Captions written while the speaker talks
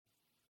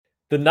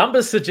The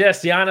numbers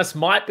suggest Giannis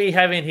might be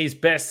having his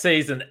best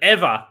season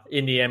ever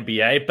in the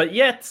NBA, but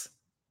yet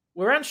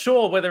we're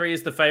unsure whether he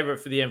is the favorite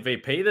for the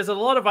MVP. There's a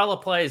lot of other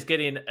players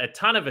getting a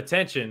ton of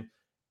attention,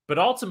 but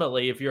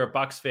ultimately, if you're a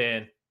Bucks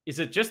fan, is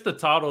it just the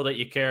title that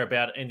you care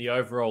about in the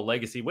overall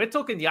legacy? We're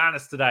talking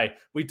Giannis today.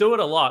 We do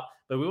it a lot,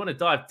 but we want to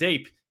dive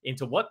deep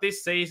into what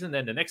this season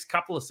and the next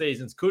couple of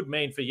seasons could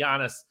mean for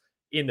Giannis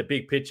in the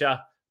big picture.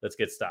 Let's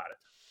get started.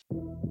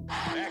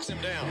 Backs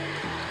him down.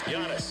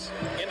 Giannis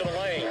into the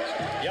lane.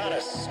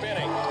 Giannis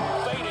spinning.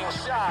 Fading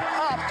shot.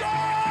 Up.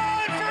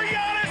 Good for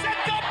Giannis at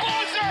the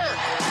buzzer.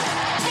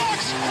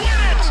 Bucks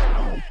win it.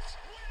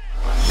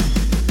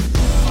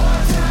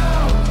 Our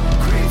town,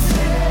 Green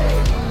City,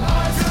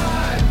 our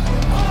time,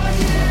 our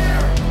year,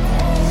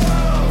 all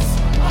worlds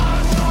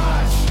on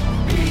watch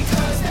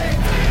because they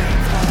feel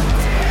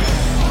connected.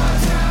 Our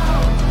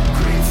town,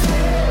 Green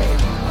City,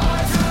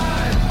 our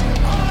time,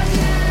 our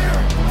year,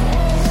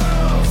 all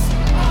worlds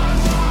on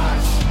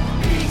watch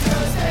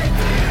because they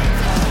feel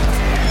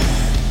connected.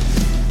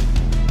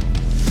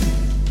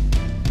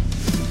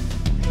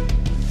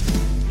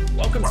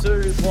 Welcome to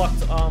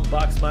Locked On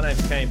Bucks. My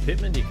name's Kane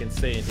Pittman. You can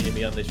see and hear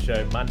me on this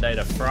show Monday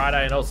to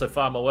Friday, and also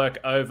find my work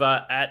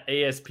over at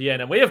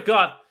ESPN. And we have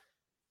got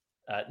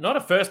not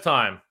a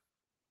first-time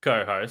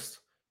co-host,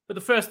 but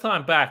the first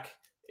time back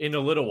in a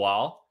little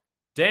while,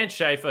 Dan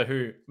Schaefer,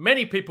 who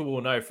many people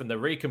will know from the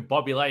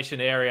Recombobulation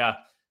Area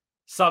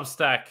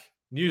Substack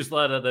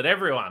newsletter that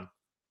everyone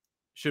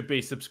should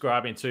be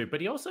subscribing to. But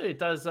he also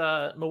does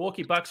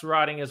Milwaukee Bucks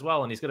writing as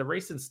well, and he's got a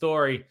recent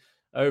story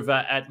over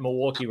at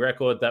Milwaukee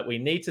Record that we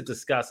need to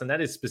discuss, and that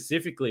is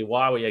specifically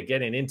why we are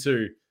getting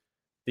into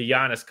the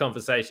Giannis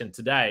conversation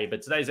today.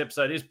 But today's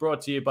episode is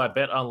brought to you by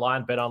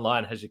BetOnline.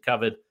 BetOnline has you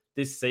covered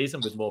this season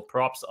with more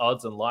props,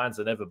 odds, and lines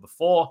than ever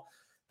before.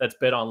 That's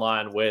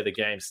BetOnline, where the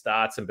game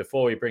starts. And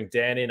before we bring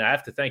Dan in, I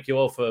have to thank you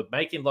all for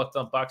making Locked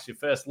On Bucks your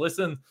first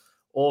listen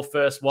or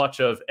first watch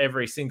of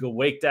every single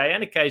weekday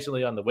and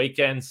occasionally on the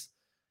weekends.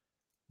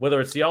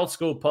 Whether it's the old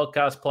school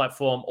podcast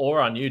platform or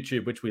on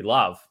YouTube, which we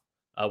love,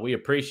 we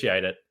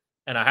appreciate it.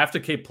 And I have to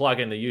keep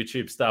plugging the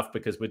YouTube stuff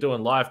because we're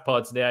doing live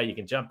pods now. You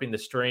can jump in the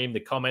stream. The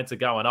comments are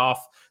going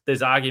off.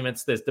 There's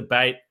arguments. There's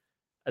debate.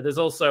 And there's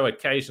also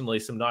occasionally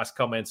some nice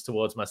comments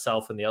towards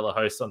myself and the other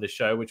hosts on this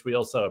show, which we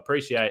also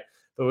appreciate.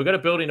 But we've got a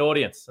built-in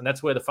audience, and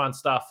that's where the fun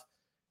stuff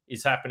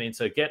is happening.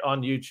 So get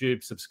on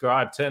YouTube,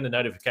 subscribe, turn the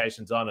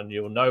notifications on, and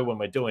you'll know when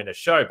we're doing a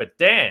show. But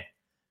Dan,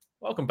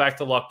 welcome back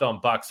to Locked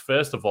On Bucks,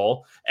 first of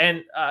all.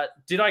 And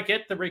did I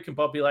get the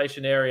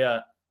Recombobulation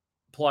Area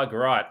plug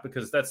right?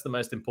 Because that's the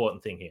most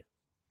important thing here.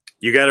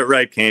 You got it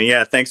right, Kane.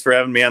 Yeah, thanks for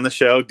having me on the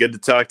show. Good to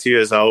talk to you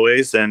as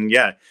always. And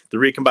yeah, the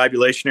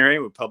Recombobulation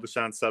Area, we publish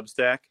on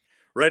Substack.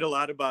 Write a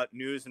lot about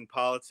news and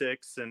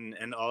politics and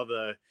all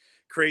the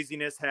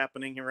craziness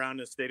happening around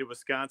the state of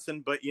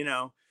Wisconsin. But, you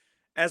know,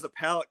 as a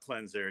palate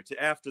cleanser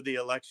to after the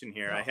election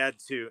here, I had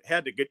to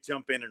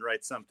jump in and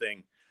write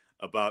something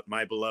about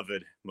my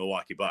beloved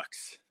Milwaukee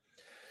Bucks.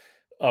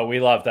 Oh,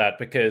 we love that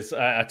because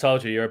I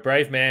told you, you're a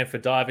brave man for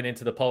diving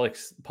into the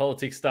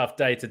politics stuff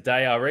day to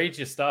day. I'll read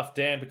your stuff,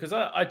 Dan, because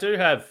I do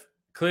have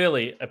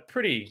clearly a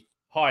pretty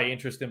high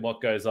interest in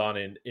what goes on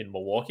in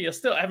Milwaukee. I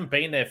still haven't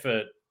been there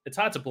it's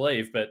hard to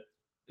believe, but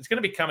it's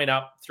going to be coming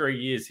up 3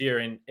 years here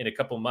in a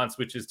couple of months,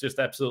 which is just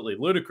absolutely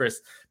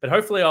ludicrous. But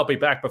hopefully I'll be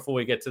back before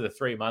we get to the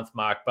 3-month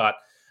mark, but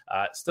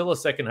still a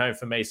second home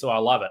for me, so I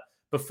love it.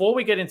 Before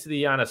we get into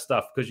the Giannis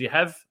stuff, because you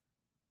have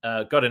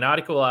got an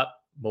article up,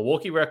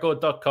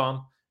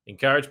 MilwaukeeRecord.com.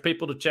 Encourage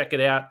people to check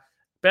it out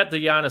about the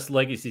Giannis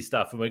legacy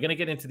stuff. And we're going to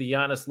get into the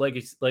Giannis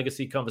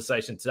legacy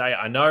conversation today.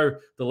 I know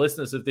the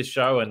listeners of this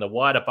show and the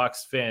wider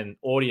Bucks fan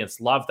audience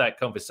love that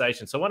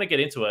conversation. So I want to get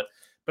into it.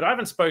 But I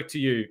haven't spoke to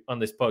you on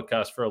this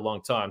podcast for a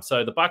long time.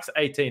 So the Bucks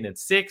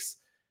 18-6.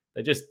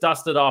 They just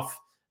dusted off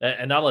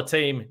another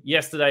team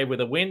yesterday with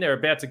a win. They're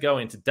about to go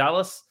into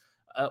Dallas.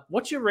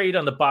 What's your read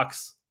on the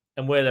Bucks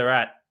and where they're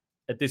at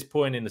this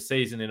point in the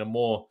season in a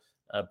more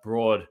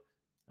broad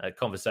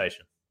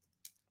conversation?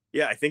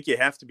 Yeah, I think you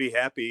have to be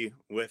happy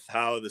with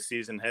how the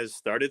season has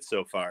started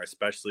so far,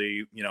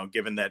 especially, you know,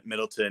 given that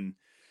Middleton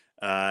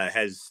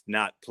has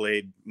not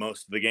played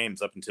most of the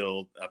games up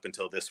until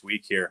this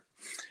week here.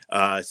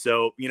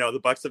 So, you know, the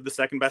Bucks have the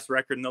second best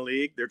record in the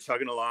league. They're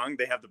chugging along.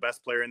 They have the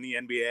best player in the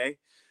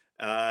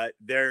NBA.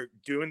 They're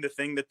doing the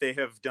thing that they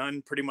have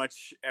done pretty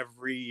much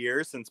every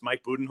year since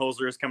Mike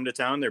Budenholzer has come to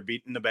town. They're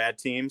beating the bad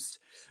teams.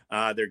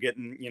 They're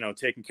getting, you know,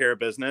 taking care of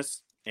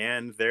business.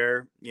 And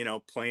they're, you know,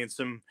 playing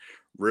some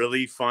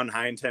really fun,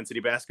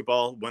 high-intensity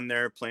basketball when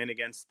they're playing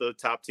against the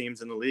top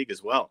teams in the league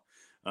as well.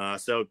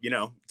 So, you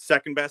know,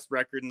 second best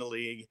record in the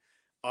league,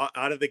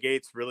 out of the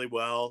gates really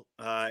well.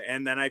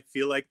 And then I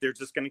feel like they're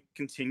just going to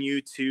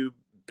continue to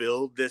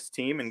build this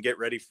team and get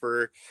ready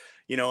for,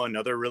 you know,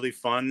 another really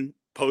fun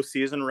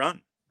postseason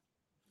run.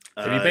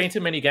 Have you been to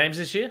many games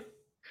this year?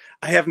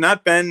 I have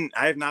not been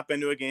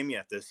to a game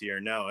yet this year.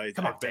 No,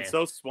 I've been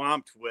so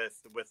swamped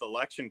with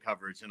election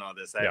coverage and all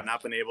this. I have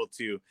not been able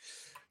to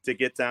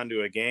get down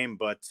to a game,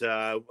 but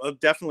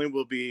definitely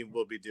we'll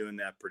be doing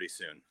that pretty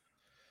soon.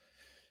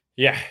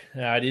 Yeah,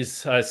 it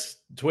is. I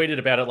tweeted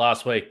about it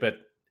last week,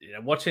 but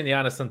watching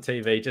Giannis on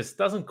TV just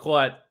doesn't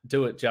quite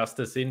do it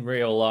justice in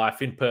real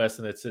life, in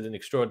person. It's an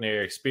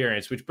extraordinary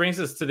experience, which brings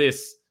us to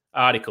this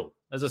article.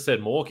 As I said,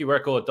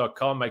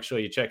 MilwaukeeRecord.com. Make sure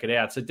you check it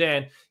out. So,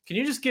 Dan, can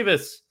you just give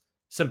us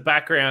some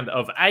background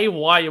of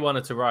why you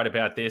wanted to write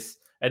about this,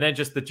 and then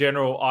just the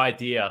general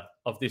idea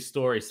of this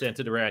story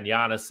centered around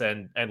Giannis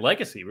and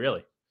legacy,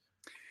 really?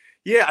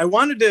 Yeah, I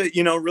wanted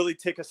to, really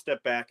take a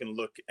step back and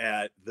look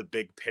at the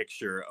big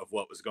picture of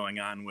what was going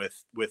on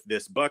with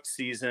this Bucks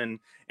season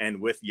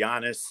and with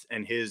Giannis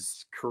and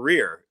his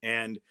career.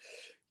 And,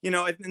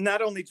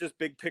 not only just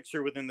big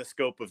picture within the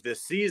scope of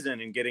this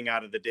season and getting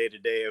out of the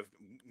day-to-day of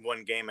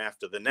one game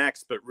after the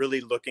next, but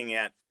really looking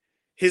at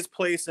his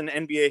place in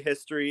NBA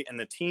history and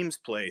the team's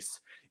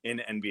place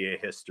in NBA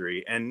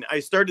history. And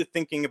I started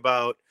thinking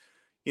about,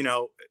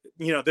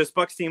 this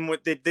Bucks team,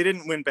 they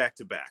didn't win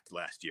back-to-back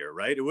last year,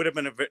 right? It would have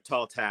been a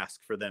tall task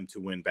for them to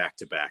win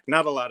back-to-back.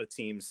 Not a lot of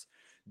teams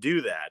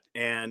do that.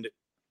 And,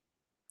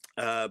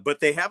 but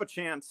they have a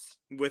chance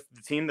with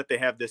the team that they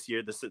have this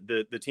year,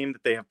 the team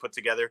that they have put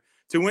together,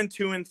 to win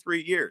 2 in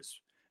 3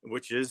 years,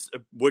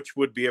 which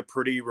would be a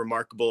pretty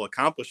remarkable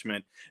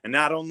accomplishment. And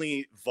not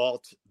only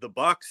vault the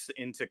Bucks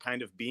into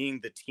kind of being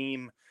the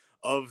team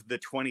of the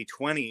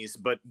 2020s,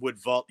 but would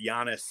vault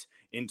Giannis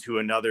into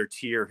another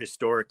tier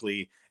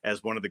historically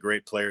as one of the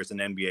great players in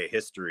NBA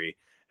history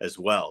as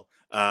well.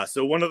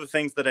 So one of the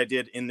things that I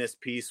did in this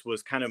piece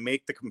was kind of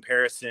make the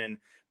comparison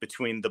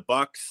between the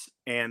Bucks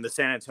and the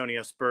San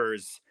Antonio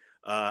Spurs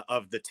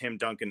of the Tim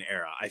Duncan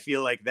era. I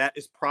feel like that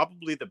is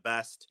probably the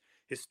best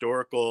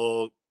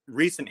historical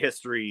recent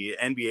history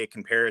NBA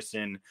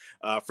comparison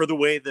for the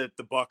way that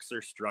the Bucks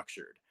are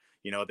structured.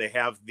 They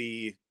have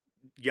the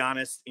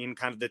Giannis in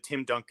kind of the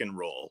Tim Duncan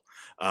role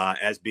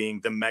as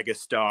being the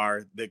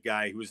megastar, the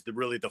guy who's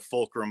really the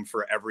fulcrum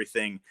for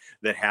everything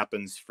that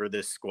happens for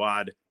this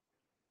squad.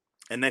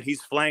 And then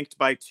he's flanked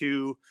by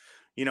two,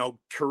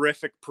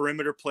 terrific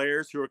perimeter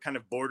players who are kind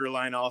of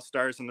borderline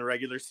all-stars in the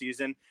regular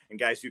season and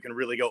guys who can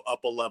really go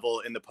up a level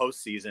in the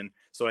postseason.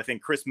 So I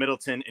think Chris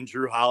Middleton and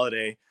Drew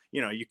Holiday,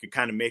 you could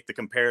kind of make the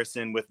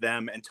comparison with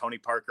them and Tony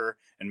Parker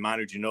and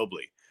Manu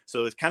Ginobili.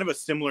 So it's kind of a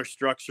similar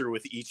structure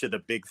with each of the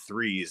big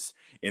threes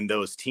in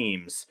those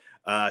teams.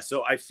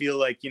 So I feel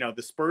like,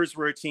 the Spurs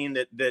were a team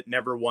that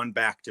never won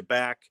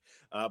back-to-back,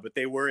 but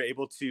they were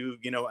able to,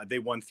 they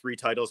won 3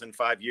 titles in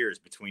 5 years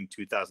between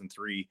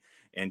 2003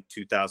 and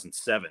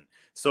 2007.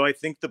 So I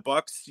think the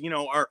Bucks,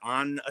 are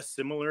on a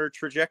similar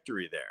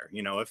trajectory there.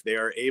 If they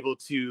are able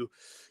to,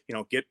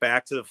 get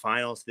back to the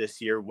finals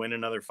this year, win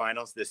another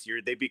finals this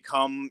year, they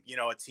become,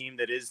 a team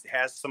that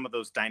has some of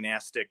those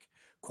dynastic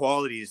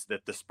qualities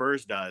that the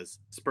Spurs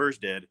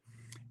did,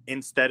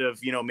 instead of,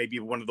 maybe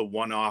one of the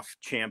one-off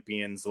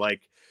champions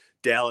like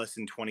Dallas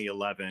in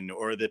 2011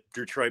 or the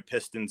Detroit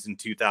Pistons in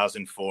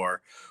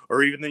 2004,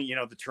 or even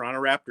the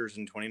Toronto Raptors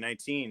in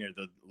 2019 or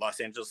the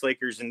Los Angeles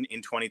Lakers in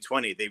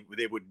 2020.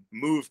 They would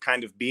move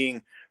kind of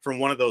being from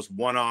one of those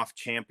one-off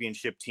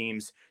championship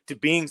teams to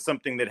being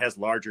something that has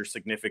larger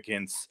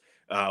significance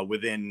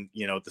within,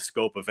 the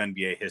scope of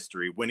NBA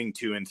history. Winning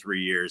 2 in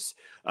 3 years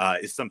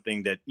is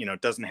something that,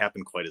 doesn't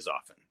happen quite as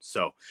often.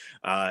 So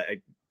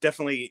I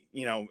definitely,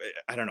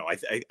 I don't know.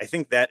 I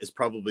think that is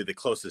probably the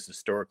closest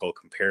historical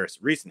comparison,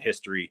 recent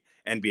history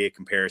NBA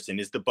comparison,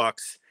 is the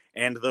Bucks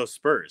and those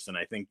Spurs. And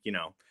I think,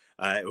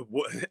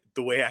 the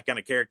way I kind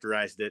of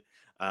characterized it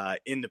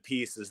in the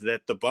piece is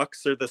that the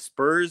Bucks are the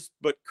Spurs,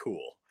 but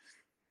cool.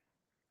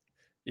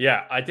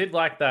 Yeah, I did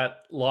like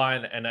that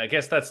line, and I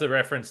guess that's the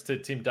reference to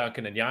Tim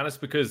Duncan and Giannis,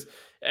 because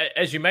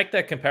as you make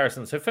that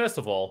comparison, so first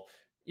of all,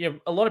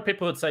 a lot of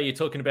people would say you're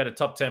talking about a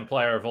top 10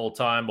 player of all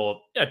time,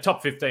 or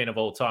top 15 of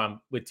all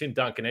time with Tim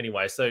Duncan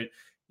anyway. So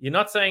you're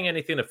not saying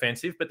anything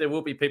offensive, but there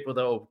will be people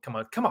that will come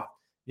on.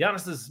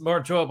 Giannis is more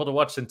enjoyable to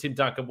watch than Tim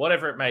Duncan,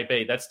 whatever it may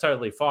be. That's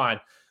totally fine.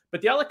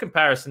 But the other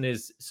comparison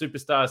is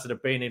superstars that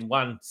have been in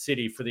one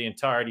city for the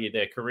entirety of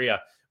their career,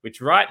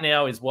 which right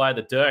now is why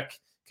the Dirk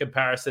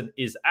comparison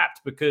is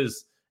apt,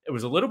 because it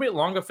was a little bit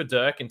longer for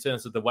Dirk in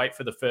terms of the wait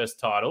for the first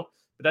title.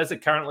 But as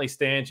it currently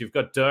stands, you've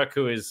got Dirk,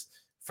 who is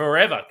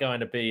forever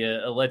going to be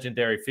a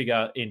legendary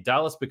figure in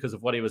Dallas because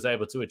of what he was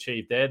able to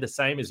achieve there. The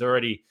same is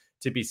already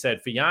to be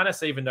said for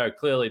Giannis, even though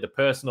clearly the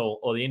personal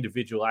or the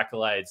individual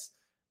accolades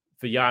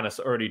for Giannis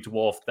already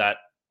dwarfed that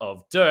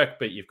of Dirk.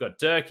 But you've got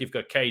Dirk, you've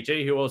got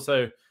KG, who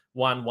also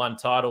won one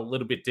title, a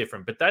little bit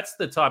different. But that's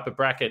the type of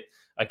bracket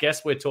I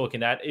guess we're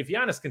talking at. If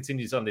Giannis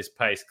continues on this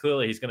pace,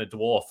 clearly he's going to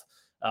dwarf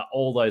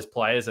all those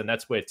players, and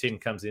that's where Tim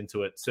comes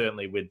into it,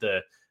 certainly with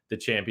the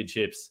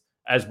championships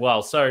as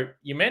well. So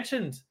you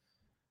mentioned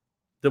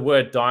the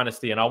word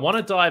dynasty, and I want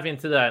to dive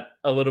into that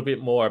a little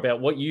bit more about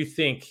what you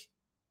think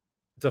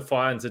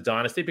defines a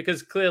dynasty,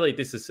 because clearly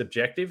this is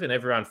subjective and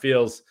everyone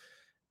feels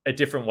a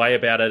different way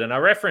about it. And I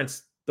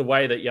referenced the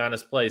way that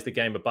Giannis plays the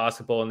game of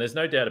basketball, and there's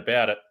no doubt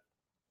about it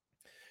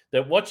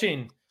that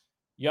watching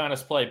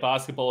Giannis play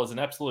basketball is an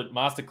absolute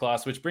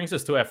masterclass, which brings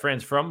us to our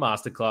friends from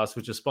Masterclass,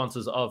 which are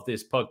sponsors of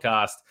this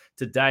podcast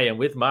today. And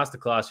with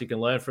Masterclass, you can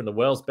learn from the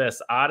world's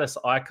best artists,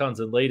 icons,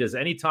 and leaders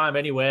anytime,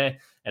 anywhere,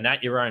 and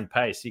at your own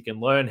pace. You can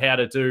learn how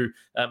to do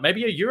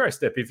maybe a Euro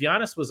step. If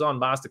Giannis was on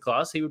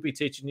Masterclass, he would be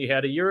teaching you how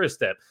to Euro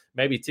step.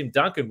 Maybe Tim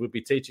Duncan would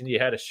be teaching you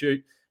how to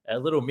shoot a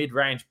little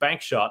mid-range bank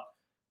shot.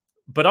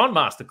 But on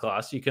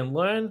Masterclass, you can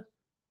learn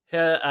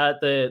how,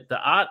 the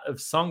art of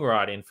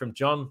songwriting from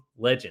John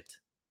Legend.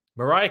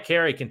 Mariah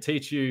Carey can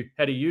teach you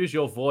how to use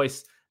your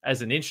voice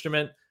as an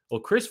instrument, or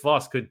Chris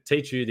Voss could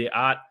teach you the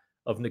art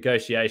of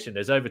negotiation.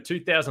 There's over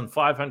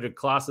 2,500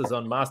 classes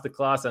on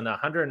Masterclass and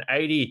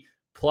 180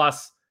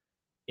 plus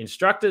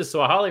instructors.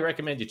 So I highly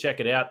recommend you check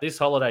it out. This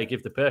holiday,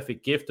 give the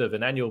perfect gift of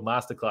an annual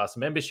Masterclass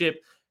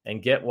membership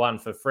and get one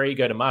for free.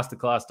 Go to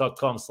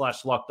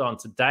masterclass.com/lockedon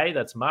today.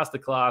 That's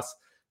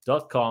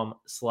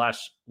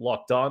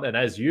masterclass.com/lockedon. And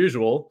as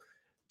usual,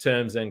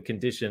 terms and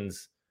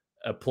conditions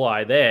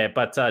apply there.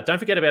 But don't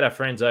forget about our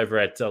friends over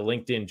at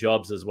LinkedIn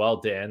Jobs as well,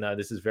 Dan.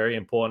 This is very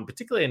important,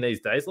 particularly in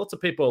these days. Lots of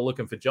people are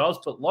looking for jobs,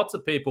 but lots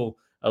of people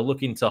are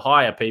looking to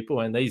hire people.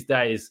 And these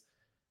days,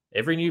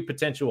 every new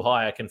potential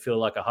hire can feel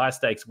like a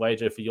high-stakes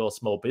wager for your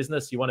small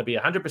business. You want to be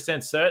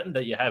 100% certain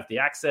that you have the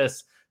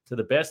access to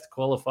the best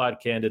qualified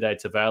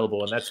candidates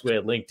available, and that's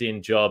where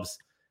LinkedIn Jobs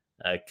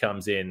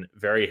comes in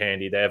very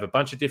handy. They have a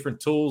bunch of different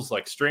tools,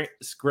 like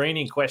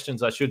screening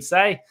questions, I should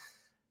say,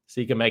 so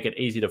you can make it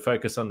easy to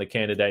focus on the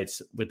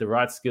candidates with the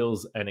right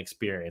skills and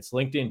experience.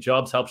 LinkedIn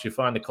Jobs helps you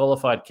find the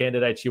qualified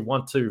candidates you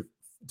want to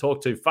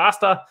talk to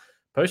faster.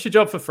 Post your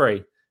job for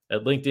free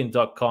at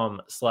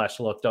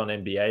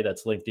linkedin.com/lockedonnba.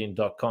 That's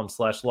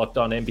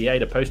linkedin.com/lockedonnba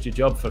to post your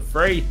job for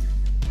free.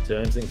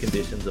 Terms and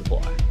conditions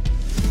apply.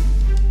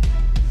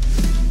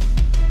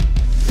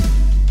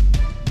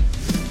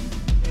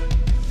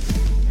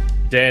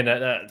 Dan,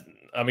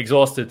 I'm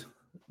exhausted.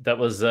 That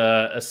was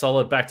a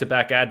solid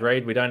back-to-back ad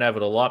read. We don't have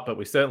it a lot, but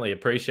we certainly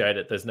appreciate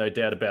it. There's no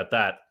doubt about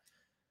that.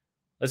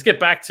 Let's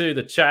get back to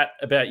the chat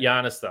about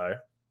Giannis, though.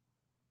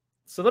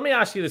 So let me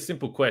ask you the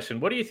simple question.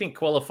 What do you think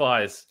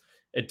qualifies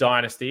a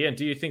dynasty? And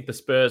do you think the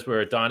Spurs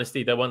were a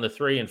dynasty? They won the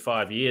 3 in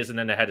 5 years, and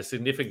then they had a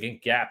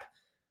significant gap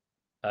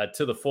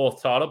to the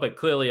 4th title. But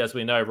clearly, as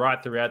we know,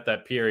 right throughout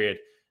that period,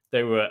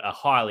 they were a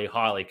highly,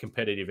 highly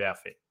competitive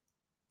outfit.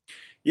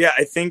 Yeah,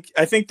 I think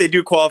they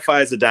do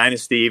qualify as a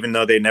dynasty, even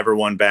though they never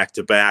won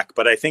back-to-back.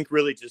 But I think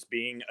really just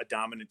being a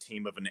dominant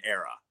team of an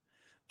era.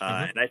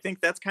 And I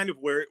think that's kind of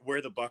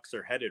where the Bucks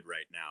are headed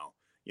right now,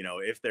 you know,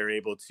 if they're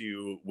able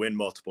to win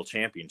multiple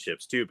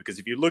championships too. Because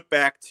if you look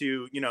back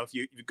to, you know, if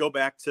you go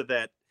back to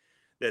that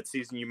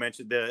season you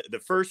mentioned,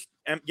 the first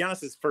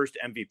Giannis's first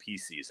MVP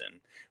season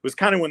was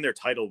kind of when their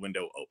title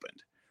window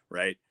opened,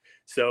 right?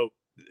 So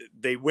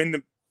they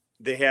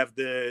have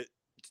the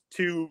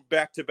 2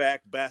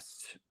 back-to-back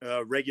best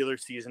regular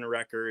season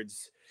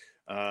records,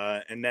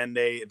 and then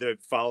they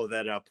follow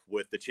that up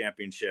with the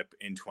championship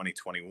in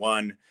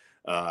 2021.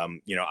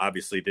 You know,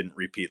 obviously didn't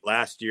repeat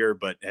last year,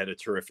 but had a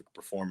terrific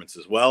performance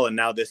as well. And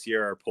now this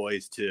year are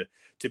poised to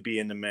be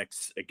in the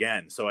mix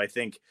again. So I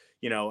think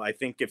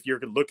if you're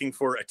looking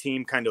for a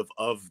team kind of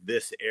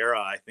this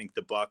era, I think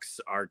the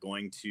Bucks are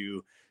going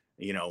to,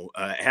 you know,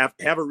 have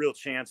a real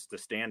chance to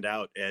stand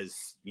out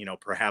as, you know,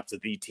 perhaps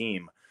the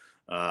team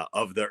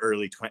of the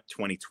early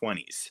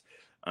 2020s.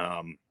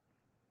 And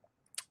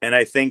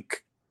I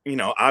think, you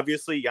know,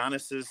 obviously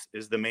Giannis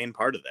is the main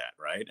part of that,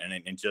 right? And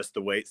in just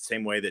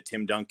same way that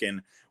Tim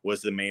Duncan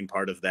was the main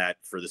part of that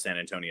for the San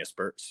Antonio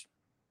Spurs.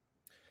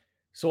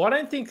 So I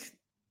don't think,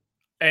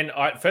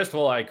 first of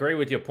all, I agree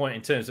with your point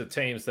in terms of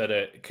teams that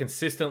are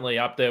consistently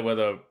up there,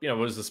 whether, you know, it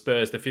was the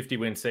Spurs, the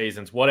 50-win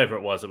seasons, whatever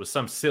it was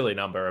some silly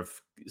number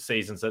of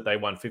seasons that they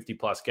won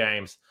 50-plus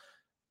games.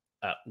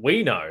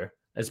 We know,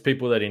 as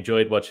people that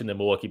enjoyed watching the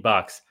Milwaukee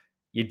Bucks,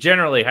 you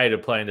generally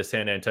hated playing the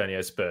San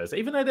Antonio Spurs.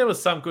 Even though there was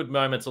some good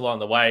moments along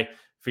the way,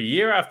 for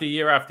year after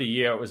year after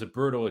year, it was a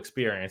brutal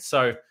experience.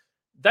 So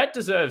that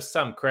deserves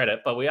some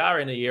credit, but we are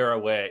in an era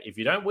where if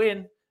you don't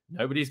win,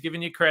 nobody's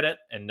giving you credit,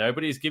 and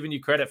nobody's giving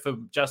you credit for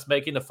just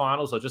making the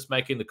finals or just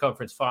making the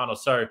conference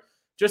finals. So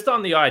just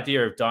on the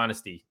idea of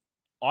dynasty,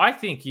 I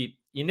think you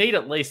need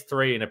at least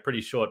 3 in a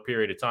pretty short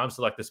period of time.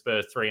 So like the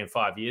Spurs, 3 in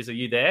 5 years. Are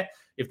you there?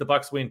 If the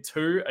Bucks win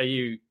 2, are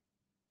you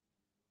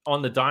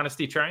on the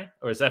dynasty train,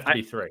 or does that have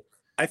to be 3?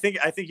 I think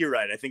you're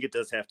right. I think it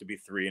does have to be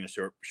 3 in a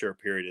short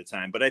period of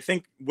time. But I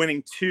think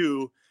winning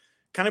 2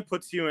 kind of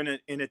puts you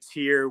in a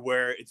tier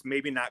where it's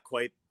maybe not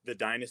quite the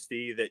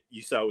dynasty that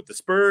you saw with the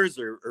Spurs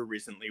or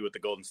recently with the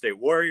Golden State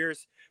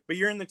Warriors, but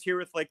you're in the tier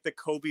with like the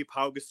Kobe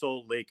Pau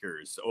Gasol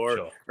Lakers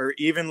or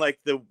even like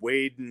the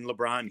Wade and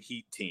LeBron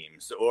Heat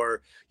teams,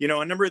 or, you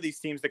know, a number of these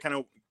teams that kind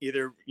of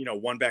either, you know,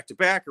 won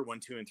back-to-back or won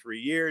 2 in 3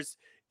 years.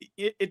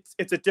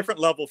 It's a different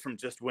level from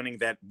just winning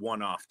that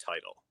one-off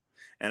title.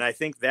 And I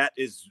think that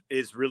is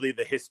really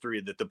the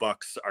history that the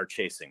Bucks are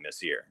chasing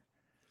this year.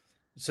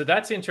 So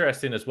that's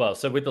interesting as well.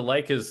 So with the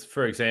Lakers,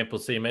 for example,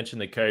 so you mentioned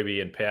the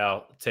Kobe and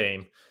Pau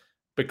team,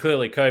 but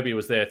clearly Kobe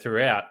was there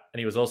throughout, and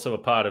he was also a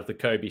part of the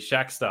Kobe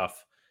Shaq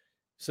stuff.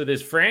 So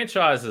there's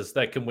franchises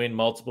that can win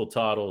multiple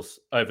titles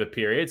over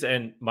periods,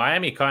 and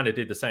Miami kind of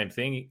did the same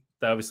thing.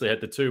 They obviously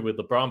had the 2 with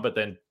LeBron, but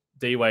then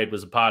D-Wade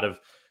was a part of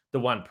the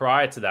one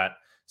prior to that.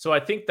 So I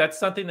think that's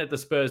something that the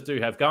Spurs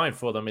do have going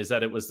for them, is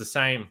that it was the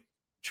same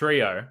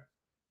trio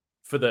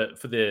for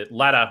the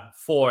latter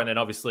 4, and then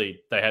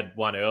obviously they had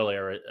one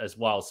earlier as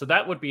well. So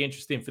that would be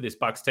interesting for this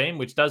Bucks team,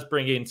 which does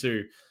bring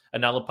into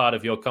another part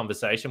of your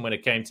conversation when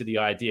it came to the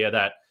idea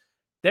that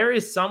there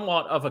is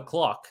somewhat of a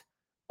clock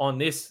on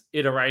this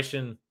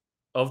iteration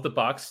of the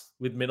Bucks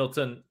with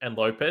Middleton and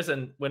Lopez.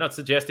 And we're not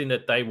suggesting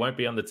that they won't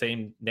be on the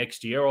team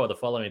next year or the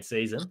following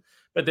season,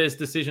 but there's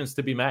decisions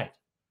to be made.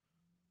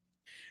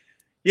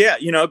 Yeah,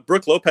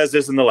 Brook Lopez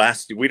is in the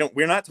last.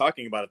 We're not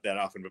talking about it that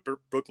often, but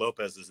Brook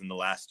Lopez is in the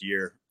last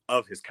year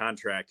of his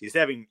contract. He's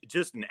having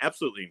just an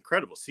absolutely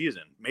incredible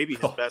season. Maybe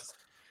his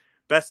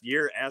best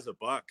year as a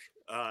Buck.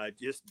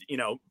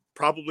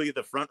 Probably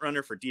the front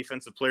runner for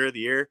Defensive Player of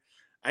the Year.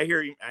 I've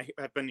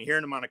been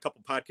hearing him on a couple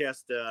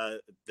podcasts,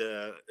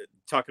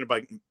 talking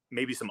about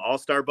maybe some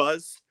All-Star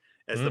buzz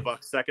as the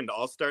Bucks' second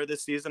All-Star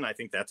this season. I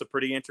think that's a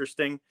pretty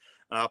interesting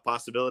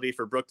possibility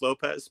for Brook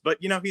Lopez. But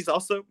he's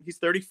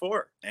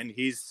 34 and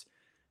he's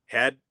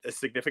had a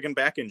significant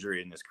back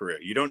injury in his career.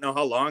 You don't know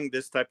how long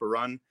this type of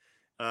run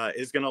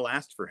is going to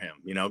last for him.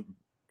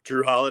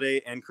 Drew Holiday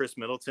and Chris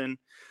Middleton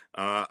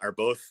are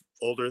both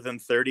older than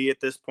 30 at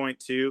this point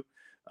too.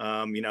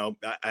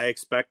 I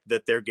expect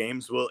that their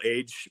games will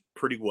age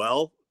pretty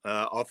well,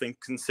 all things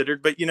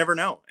considered, but you never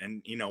know.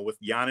 And,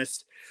 with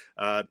Giannis,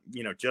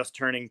 just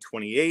turning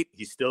 28,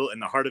 he's still in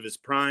the heart of his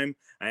prime.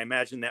 I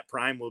imagine that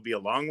prime will be a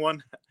long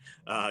one,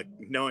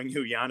 knowing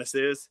who Giannis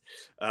is.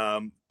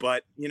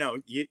 But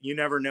you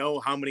never know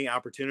how many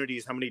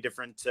opportunities, how many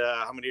different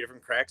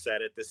cracks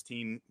at it this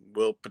team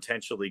will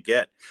potentially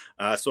get.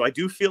 So I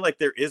do feel like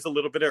there is a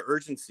little bit of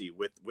urgency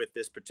with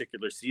this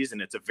particular season.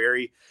 It's a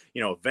very,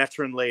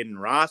 veteran laden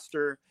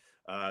roster.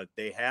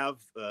 They have,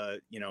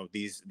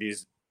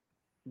 these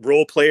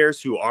role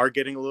players who are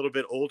getting a little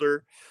bit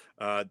older.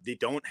 They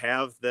don't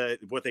have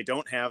what they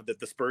don't have that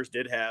the Spurs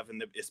did have,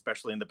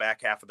 especially in the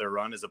back half of their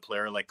run, is a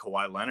player like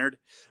Kawhi Leonard,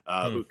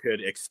 who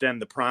could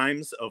extend the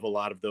primes of a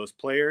lot of those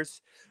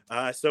players.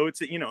 So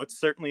it's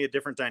certainly a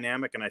different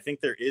dynamic, and I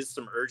think there is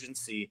some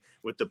urgency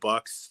with the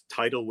Bucks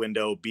title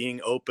window being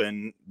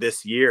open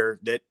this year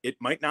that it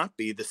might not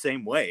be the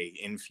same way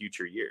in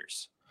future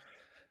years.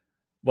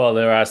 Well,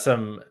 there are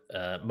some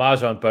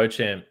Marjon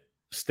Beauchamp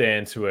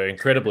stands who are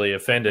incredibly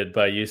offended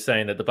by you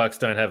saying that the Bucks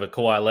don't have a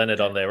Kawhi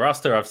Leonard on their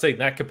roster. I've seen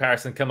that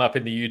comparison come up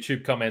in the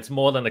YouTube comments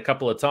more than a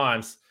couple of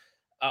times.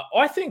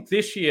 I think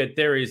this year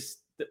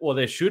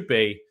there should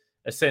be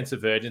a sense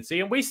of urgency.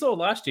 And we saw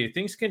last year,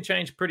 things can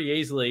change pretty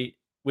easily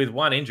with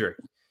one injury.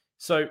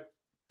 So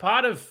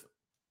part of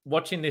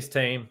watching this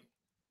team,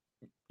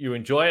 you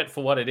enjoy it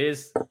for what it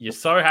is. You're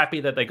so happy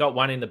that they got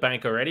one in the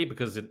bank already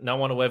because no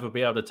one will ever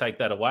be able to take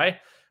that away.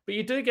 But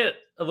you do get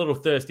a little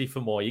thirsty for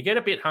more. You get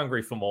a bit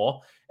hungry for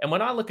more. And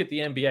when I look at the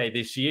NBA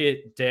this year,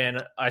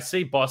 Dan, I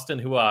see Boston,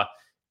 who are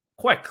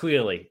quite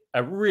clearly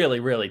a really,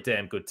 really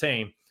damn good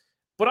team.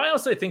 But I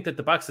also think that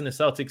the Bucks and the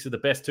Celtics are the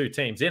best 2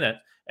 teams in it.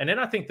 And then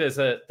I think there's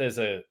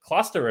a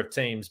cluster of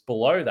teams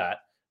below that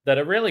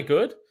are really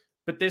good.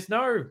 But there's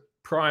no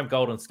prime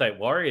Golden State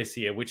Warriors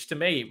here, which to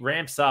me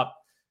ramps up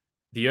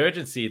the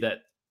urgency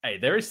that, hey,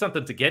 there is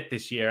something to get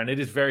this year, and it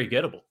is very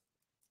gettable.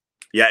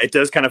 Yeah, it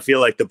does kind of feel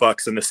like the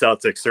Bucks and the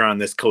Celtics are on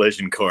this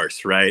collision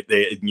course, right?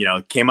 They,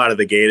 came out of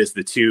the gate as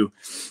the 2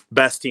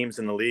 best teams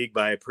in the league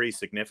by a pretty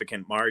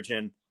significant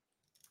margin.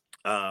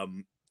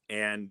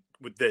 And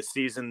with the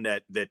season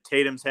that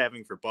Tatum's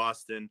having for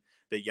Boston,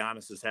 that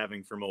Giannis is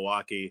having for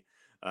Milwaukee,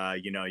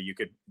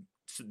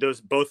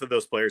 both of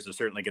those players are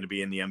certainly going to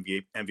be in the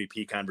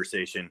MVP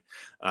conversation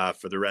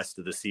for the rest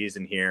of the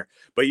season here.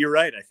 But you're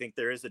right. I think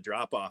there is a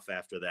drop off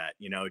after that.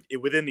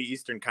 Within the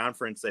Eastern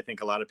Conference, I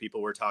think a lot of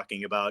people were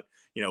talking about,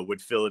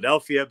 would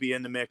Philadelphia be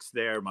in the mix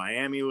there?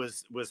 Miami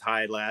was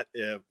high.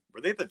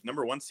 Were they the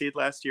number 1 seed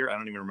last year? I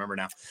don't even remember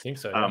now. I think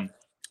so. Yeah.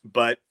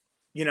 But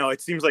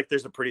it seems like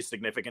there's a pretty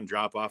significant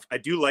drop off. I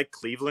do like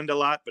Cleveland a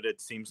lot, but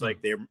it seems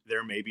like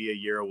they're maybe a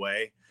year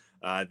away.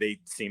 They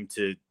seem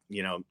to,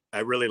 I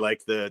really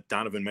like the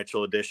Donovan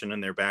Mitchell addition in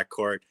their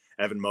backcourt.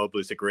 Evan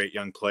Mobley's a great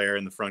young player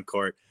in the front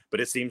court, but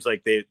it seems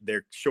like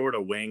they're short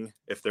a wing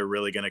if they're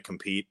really going to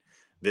compete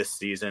this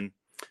season.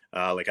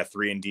 Like a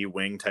 3-and-D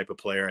wing type of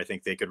player, I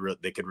think they could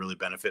really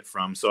benefit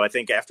from. So I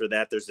think after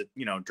that, there's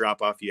a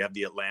drop off. You have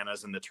the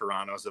Atlantas and the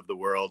Torontos of the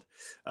world,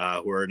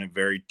 who are in a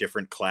very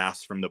different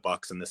class from the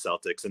Bucks and the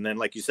Celtics. And then,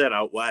 like you said,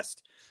 out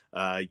west,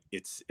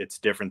 it's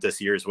different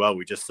this year as well.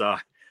 We just saw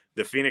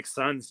the Phoenix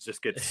Suns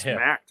just get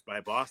smacked by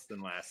Boston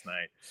last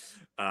night.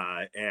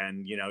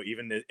 And,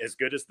 even as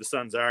good as the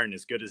Suns are and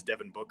as good as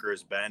Devin Booker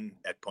has been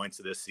at points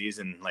of this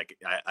season, like,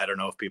 I don't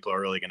know if people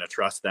are really going to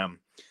trust them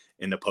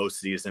in the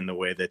postseason the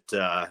way that,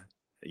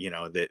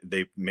 that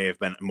they may have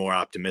been more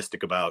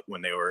optimistic about when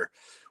they were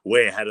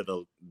way ahead of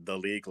the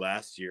league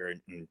last year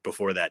and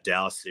before that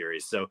Dallas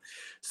series. So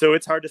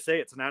it's hard to say.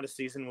 It's not a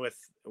season with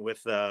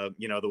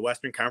the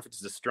Western Conference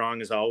is as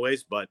strong as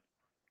always, but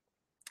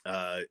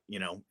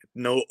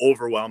no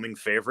overwhelming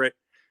favorite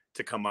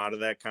to come out of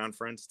that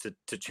conference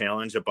to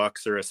challenge a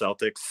Bucks or a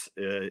Celtics,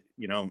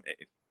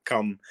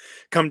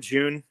 come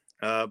June.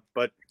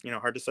 But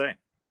hard to say.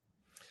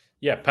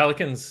 Yeah,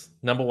 Pelicans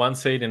 #1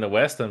 seed in the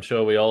West. I'm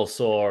sure we all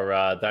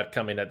saw that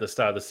coming at the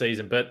start of the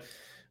season. But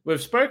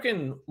we've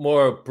spoken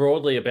more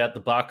broadly about the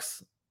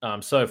Bucks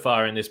so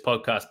far in this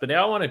podcast. But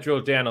now I want to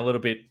drill down a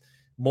little bit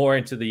more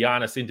into the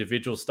Giannis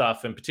individual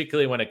stuff, and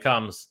particularly when it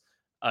comes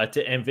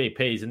to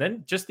MVPs, and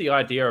then just the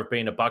idea of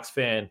being a Bucks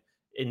fan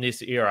in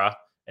this era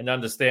and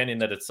understanding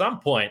that at some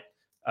point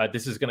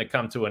this is going to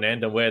come to an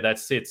end, and where that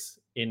sits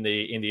in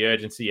the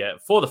urgency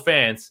for the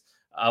fans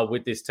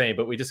with this team.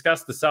 But we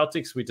discussed the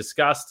Celtics, we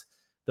discussed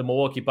the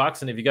Milwaukee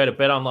Bucks, and if you go to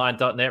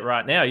betonline.net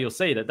right now, you'll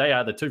see that they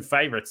are the two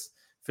favorites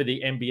for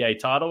the NBA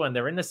title, and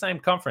they're in the same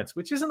conference,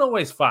 which isn't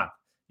always fun.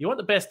 You want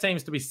the best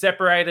teams to be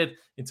separated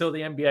until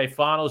the NBA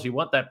Finals. You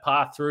want that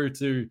path through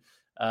to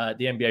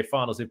the NBA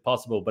Finals if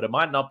possible, but it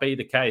might not be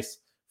the case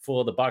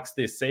for the Bucks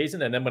this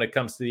season. And then when it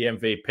comes to the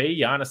MVP,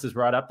 Giannis is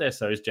right up there,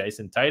 so is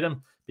Jason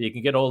Tatum. But you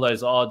can get all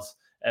those odds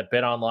at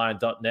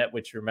betonline.net,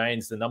 which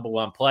remains the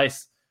 #1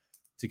 place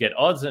to get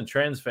odds and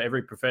trends for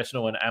every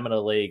professional and amateur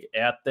league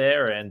out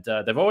there. And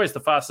they're always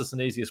the fastest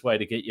and easiest way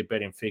to get your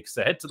betting fix.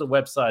 So head to the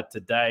website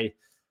today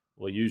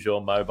or use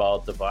your mobile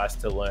device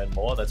to learn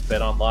more. That's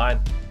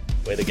BetOnline,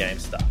 where the game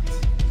starts.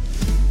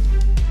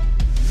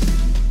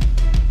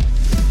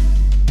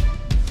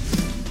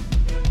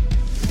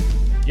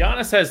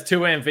 Giannis has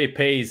 2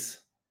 MVPs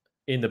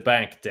in the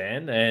bank,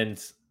 Dan.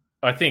 And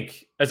I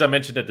think, as I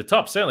mentioned at the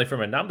top, certainly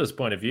from a numbers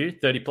point of view,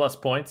 30-plus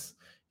points.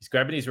 He's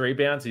grabbing his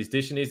rebounds. He's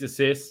dishing his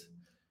assists.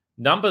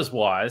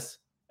 Numbers-wise,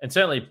 and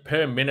certainly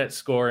per minute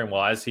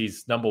scoring-wise,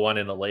 he's #1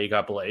 in the league,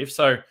 I believe.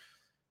 So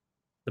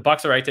the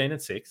Bucks are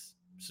 18-6.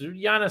 So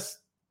Giannis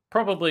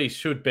probably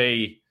should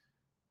be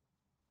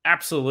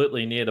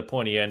absolutely near the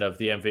pointy end of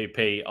the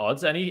MVP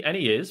odds, and he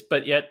is.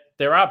 But yet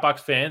there are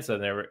Bucks fans,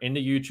 and they're in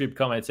the YouTube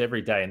comments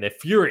every day, and they're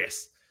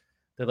furious.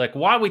 They're like,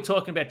 why are we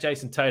talking about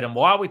Jason Tatum?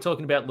 Why are we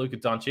talking about Luka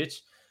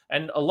Doncic?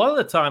 And a lot of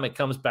the time it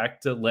comes back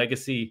to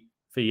legacy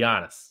for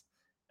Giannis.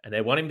 And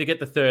they want him to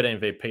get the 3rd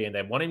MVP, and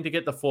they want him to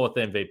get the 4th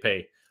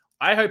MVP.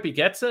 I hope he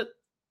gets it.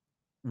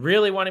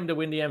 Really want him to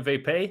win the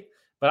MVP.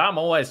 But I'm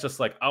always just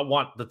like, I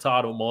want the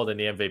title more than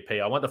the MVP.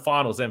 I want the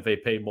finals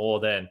MVP more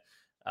than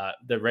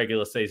the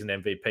regular season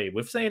MVP.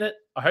 We've seen it.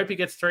 I hope he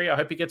gets 3. I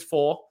hope he gets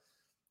 4.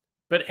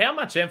 But how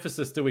much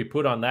emphasis do we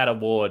put on that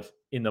award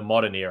in the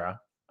modern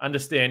era?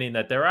 Understanding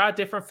that there are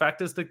different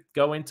factors that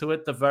go into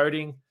it, the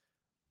voting,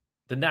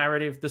 the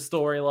narrative, the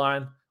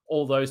storyline,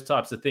 all those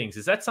types of things.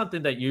 Is that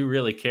something that you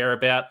really care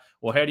about?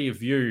 Or how do you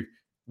view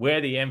where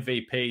the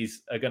MVPs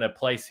are going to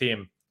place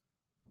him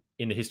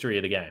in the history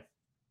of the game?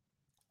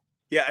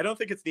 Yeah, I don't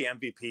think it's the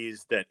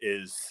MVPs that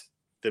is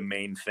the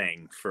main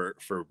thing for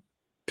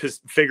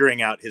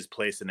figuring out his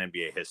place in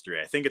NBA history.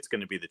 I think it's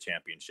going to be the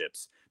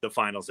championships, the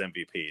finals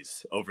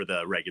MVPs over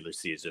the regular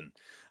season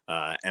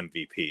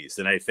MVPs.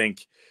 And I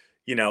think,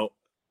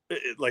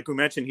 like we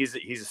mentioned,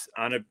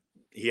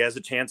 he has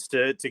a chance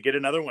to get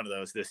another one of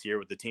those this year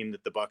with the team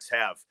that the Bucks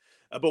have.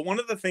 But one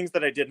of the things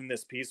that I did in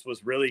this piece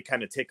was really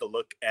kind of take a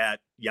look at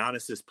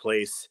Giannis's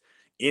place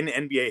in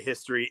NBA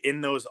history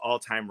in those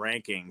all-time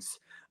rankings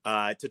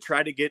to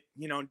try to get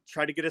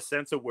a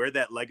sense of where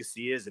that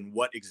legacy is and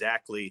what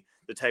exactly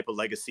the type of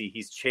legacy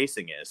he's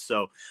chasing is.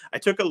 So I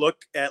took a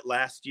look at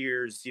last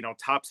year's,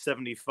 top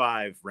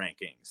 75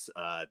 rankings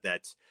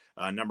that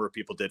a number of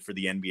people did for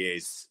the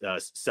NBA's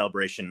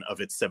celebration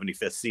of its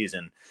 75th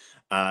season.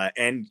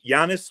 And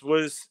Giannis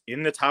was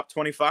in the top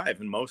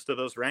 25 in most of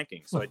those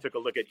rankings. So I took a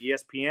look at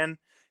ESPN,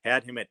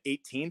 had him at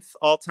 18th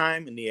all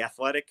time, and The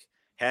Athletic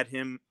had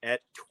him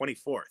at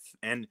 24th.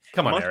 And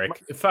come on,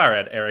 Eric. Far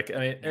out, Eric. I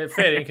mean,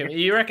 fair income.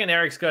 You reckon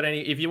Eric's got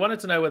any? If you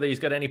wanted to know whether he's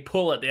got any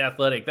pull at The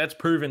Athletic, that's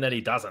proven that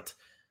he doesn't.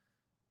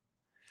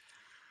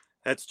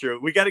 That's true.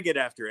 We got to get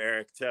after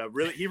Eric.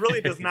 He really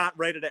does not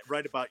write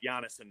about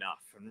Giannis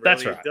enough, and really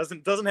that's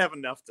right. doesn't have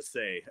enough to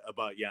say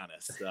about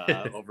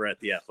Giannis over at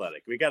The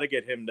Athletic. We got to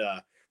get him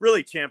to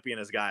really champion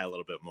his guy a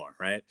little bit more,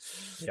 right?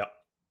 Yeah.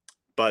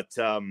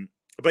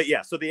 But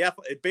yeah, so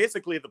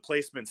basically the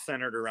placement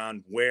centered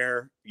around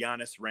where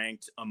Giannis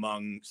ranked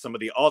among some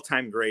of the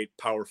all-time great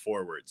power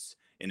forwards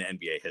in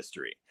NBA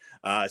history.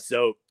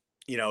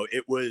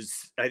 It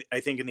was, I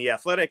think in The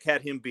Athletic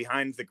had him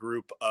behind the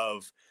group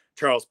of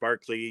Charles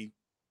Barkley,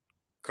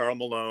 Karl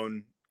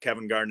Malone,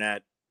 Kevin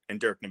Garnett, and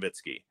Dirk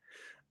Nowitzki.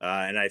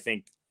 And I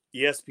think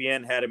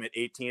ESPN had him at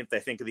 18th. I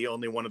think the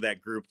only one of that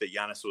group that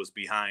Giannis was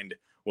behind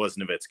was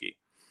Nowitzki.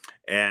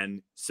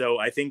 And so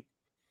I think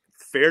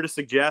fair to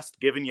suggest,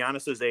 given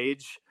Giannis's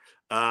age,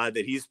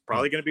 that he's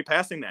probably going to be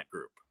passing that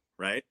group,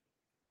 right?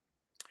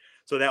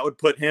 So that would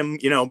put him,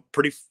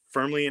 pretty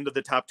firmly into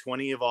the top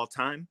 20 of all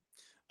time.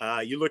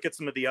 You look at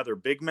some of the other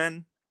big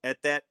men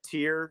at that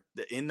tier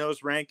in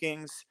those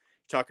rankings,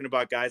 talking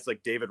about guys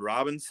like David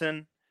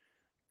Robinson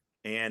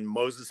and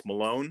Moses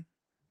Malone,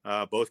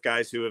 both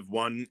guys who have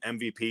won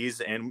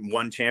MVPs and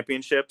won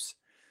championships.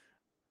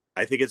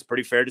 I think it's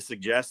pretty fair to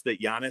suggest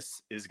that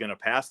Giannis is going to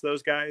pass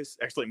those guys.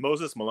 Actually,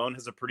 Moses Malone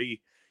has a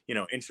pretty,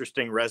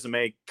 interesting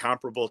resume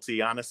comparable to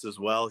Giannis as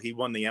well. He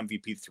won the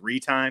MVP 3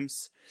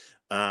 times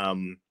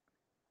and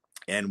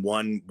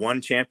won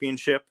one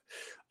championship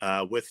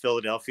with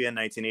Philadelphia in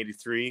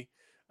 1983.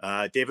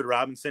 David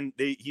Robinson,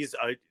 he's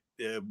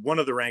one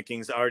of the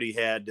rankings already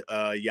had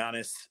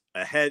Giannis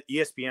ahead.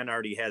 ESPN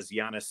already has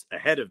Giannis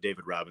ahead of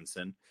David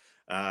Robinson.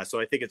 So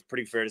I think it's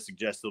pretty fair to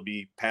suggest they'll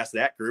be past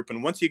that group.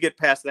 And once you get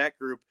past that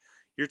group,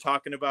 you're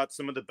talking about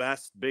some of the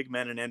best big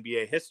men in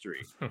NBA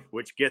history,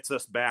 which gets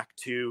us back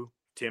to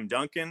Tim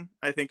Duncan,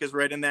 I think is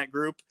right in that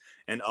group.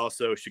 And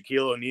also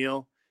Shaquille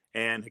O'Neal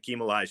and Hakeem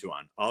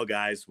Olajuwon, all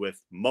guys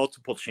with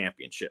multiple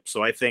championships.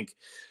 So I think,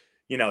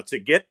 to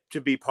get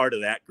to be part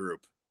of that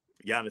group,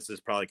 Giannis is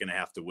probably going to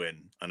have to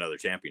win another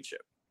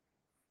championship.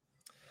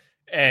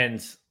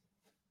 And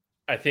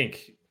I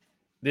think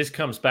this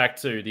comes back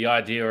to the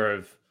idea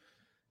of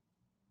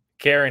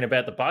caring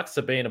about the Bucks,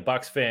 of being a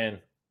Bucks fan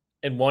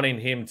and wanting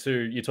him to,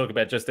 you talk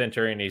about just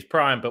entering his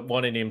prime, but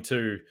wanting him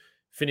to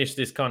finish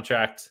this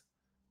contract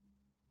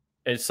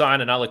and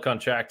sign another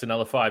contract,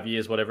 another 5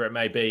 years, whatever it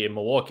may be in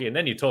Milwaukee. And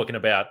then you're talking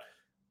about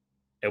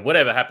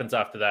whatever happens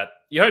after that.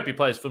 You hope he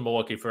plays for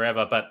Milwaukee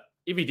forever, but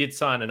if he did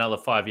sign another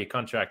 5-year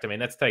contract, I mean,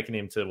 that's taking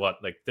him to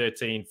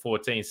 13,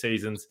 14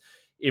 seasons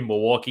in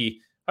Milwaukee,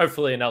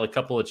 hopefully another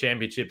couple of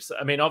championships.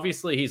 I mean,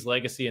 obviously his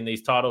legacy and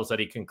these titles that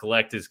he can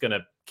collect is going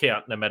to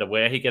count no matter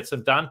where he gets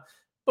them done.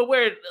 But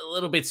we're a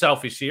little bit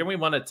selfish here. We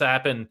want it to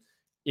happen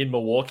in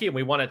Milwaukee, and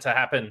we want it to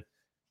happen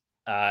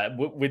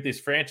with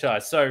this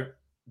franchise. So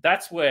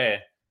that's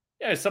where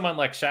someone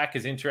like Shaq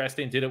is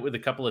interesting, did it with a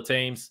couple of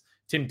teams.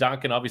 Tim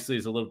Duncan obviously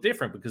is a little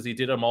different because he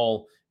did them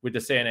all with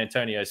the San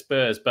Antonio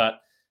Spurs.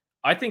 But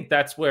I think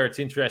that's where it's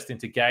interesting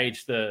to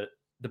gauge the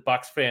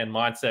Bucks fan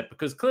mindset,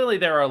 because clearly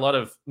there are a lot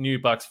of new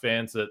Bucks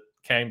fans that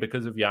came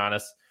because of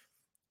Giannis,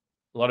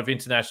 a lot of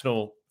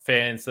international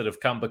fans that have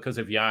come because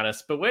of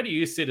Giannis. But where do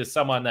you sit as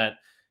someone that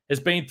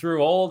has been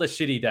through all the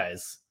shitty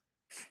days?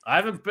 I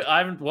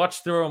haven't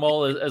watched through them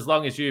all as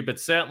long as you, but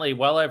certainly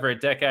well over a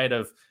decade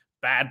of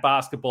bad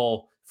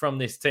basketball from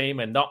this team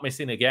and not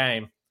missing a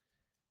game.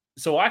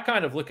 So I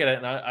kind of look at it,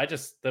 and I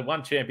just, the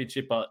one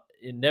championship,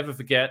 you never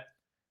forget.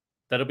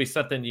 That'll be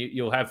something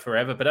you'll have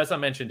forever. But as I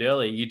mentioned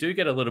earlier, you do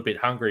get a little bit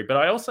hungry. But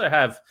I also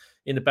have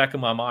in the back of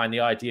my mind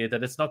the idea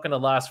that it's not going to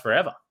last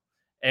forever.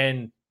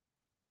 And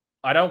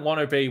I don't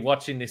want to be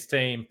watching this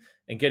team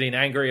and getting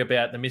angry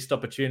about the missed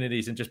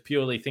opportunities and just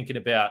purely thinking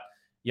about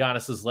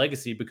Giannis's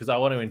legacy, because I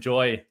want to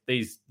enjoy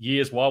these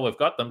years while we've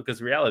got them, because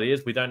the reality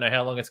is we don't know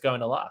how long it's going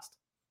to last.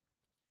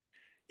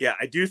 Yeah,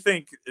 I do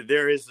think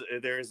there is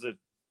a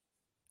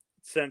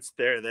sense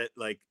there that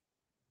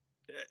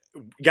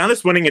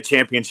Giannis winning a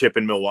championship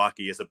in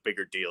Milwaukee is a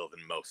bigger deal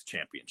than most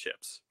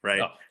championships, right?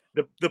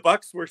 Oh. The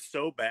Bucks were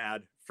so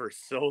bad for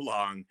so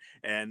long,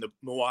 and the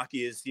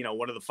Milwaukee is,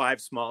 one of the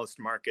 5 smallest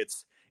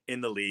markets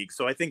in the league.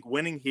 So I think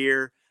winning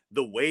here,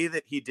 the way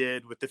that he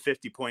did with the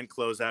 50-point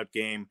closeout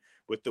game,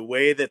 with the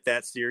way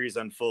that series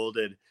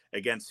unfolded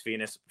against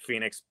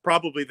Phoenix,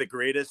 probably the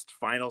greatest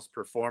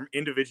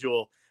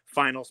individual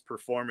finals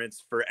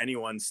performance for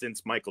anyone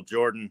since Michael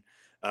Jordan.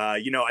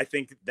 I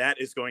think that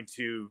is going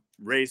to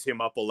raise him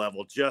up a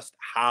level, just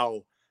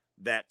how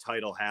that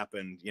title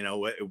happened,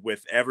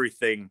 with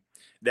everything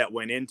that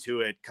went into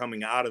it,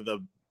 coming out of the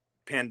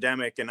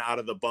pandemic and out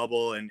of the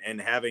bubble,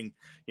 and having,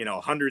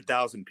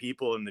 100,000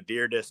 people in the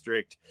Deer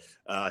District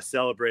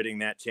celebrating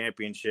that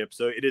championship.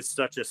 So it is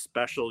such a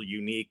special,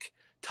 unique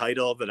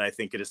title that I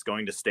think it is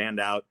going to stand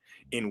out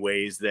in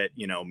ways that,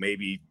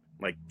 maybe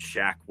like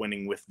Shaq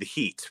winning with the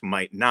Heat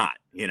might not,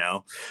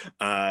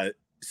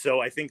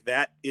 So I think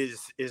that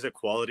is a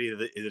quality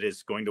that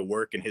is going to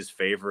work in his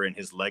favor and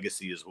his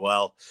legacy as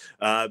well.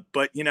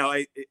 But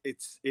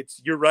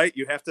you're right.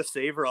 You have to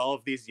savor all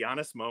of these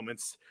Giannis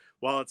moments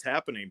while it's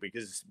happening,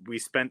 because we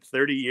spent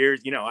 30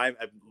 years. I'm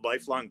a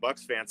lifelong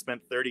Bucks fan.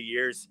 Spent 30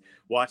 years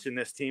watching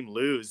this team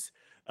lose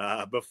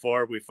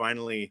before we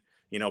finally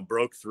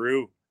broke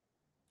through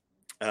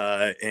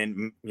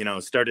and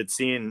started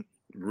seeing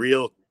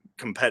real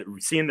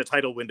seeing the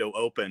title window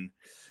open.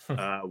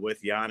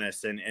 With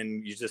Giannis,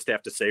 and you just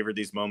have to savor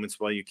these moments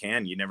while you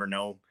can. You never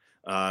know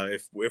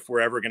if we're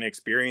ever going to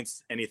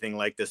experience anything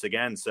like this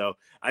again. So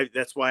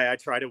that's why I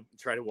try to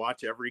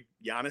watch every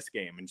Giannis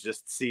game and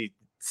just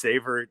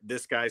savor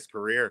this guy's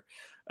career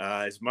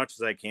as much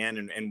as I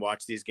can, and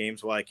watch these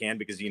games while I can,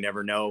 because you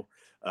never know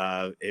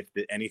if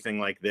anything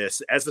like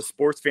this, as a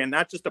sports fan,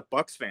 not just a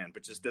Bucks fan,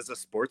 but just as a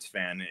sports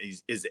fan,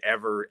 is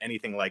ever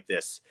anything like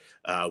this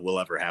will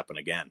ever happen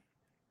again.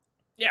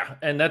 Yeah,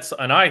 and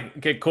I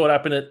get caught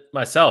up in it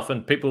myself,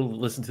 and people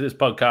listen to this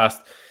podcast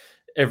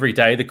every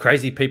day. The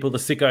crazy people, the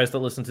sickos that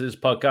listen to this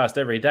podcast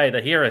every day,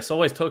 they hear us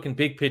always talking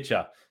big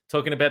picture,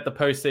 talking about the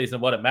postseason,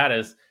 what it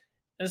matters.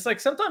 And it's like,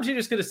 sometimes you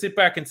just got to sit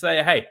back and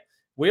say, hey,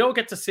 we all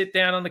get to sit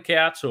down on the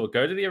couch or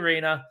go to the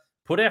arena,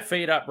 put our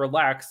feet up,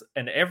 relax.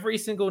 And every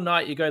single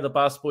night you go to the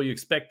basketball, you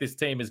expect this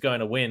team is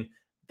going to win.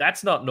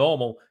 That's not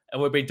normal.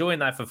 And we've been doing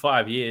that for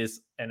 5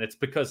 years. And it's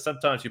because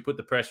sometimes you put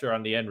the pressure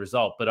on the end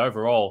result. But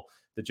overall,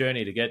 the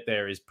journey to get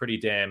there is pretty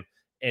damn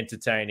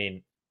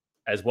entertaining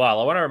as well.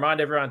 I want to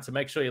remind everyone to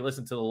make sure you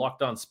listen to the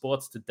Locked On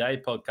Sports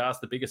Today podcast,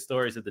 the biggest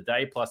stories of the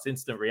day, plus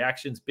instant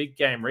reactions, big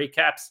game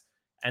recaps,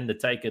 and the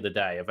take of the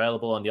day.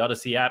 Available on the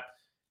Odyssey app,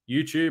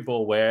 YouTube,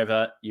 or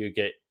wherever you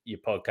get your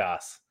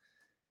podcasts.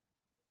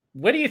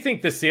 Where do you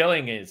think the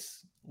ceiling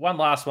is? One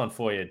last one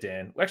for you,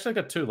 Dan. We actually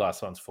got two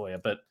last ones for you,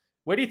 but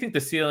where do you think the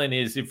ceiling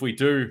is if we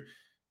do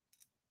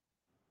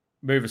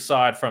move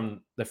aside from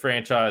the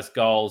franchise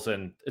goals?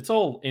 And it's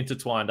all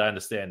intertwined, I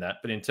understand that.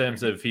 But in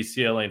terms of his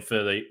ceiling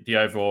for the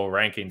overall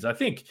rankings, I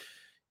think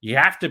you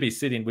have to be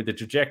sitting with the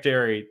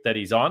trajectory that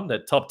he's on,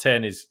 that top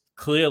 10 is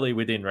clearly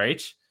within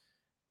reach.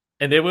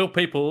 And there are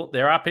people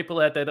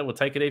out there that will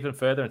take it even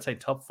further and say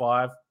top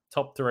 5,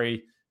 top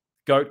 3,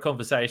 GOAT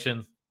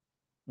conversation.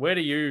 Where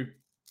do you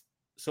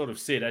sort of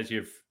sit as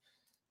you've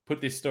put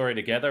this story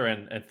together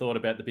and thought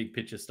about the big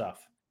picture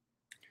stuff?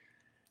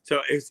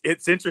 So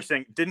it's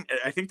interesting.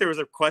 I think there was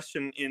a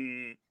question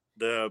in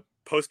the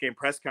post-game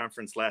press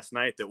conference last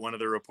night that one of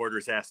the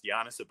reporters asked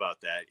Giannis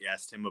about that. He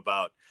asked him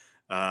about,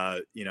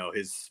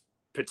 his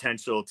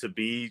potential to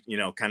be,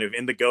 kind of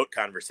in the GOAT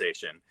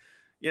conversation.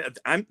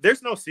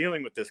 There's no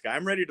ceiling with this guy.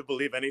 I'm ready to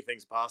believe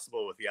anything's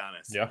possible with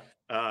Giannis. Yeah.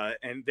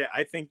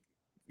 I think,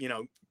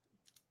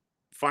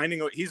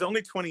 he's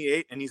only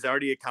 28 and he's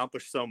already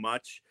accomplished so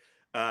much.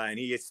 And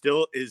he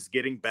still is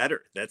getting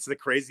better. That's the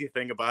crazy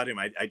thing about him.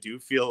 I do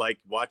feel like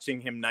watching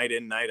him night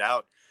in, night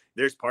out,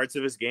 there's parts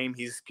of his game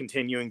he's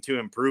continuing to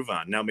improve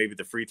on. Now, maybe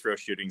the free throw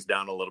shooting's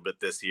down a little bit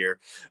this year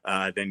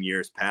than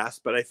years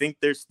past, but I think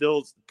there's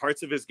still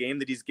parts of his game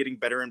that he's getting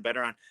better and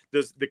better on.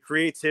 The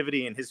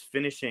creativity and his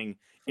finishing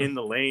in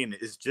the lane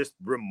is just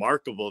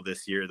remarkable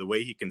this year. The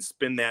way he can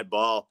spin that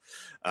ball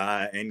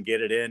and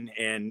get it in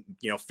and,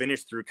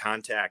 finish through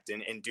contact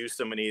and do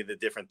so many of the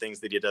different things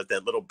that he does.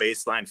 That little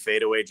baseline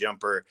fadeaway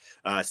jumper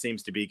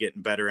seems to be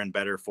getting better and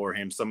better for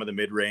him. Some of the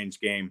mid-range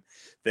game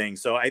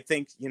things. So I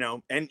think,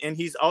 and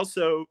he's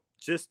also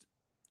just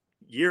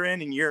year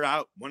in and year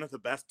out, one of the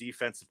best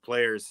defensive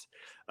players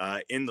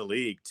in the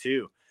league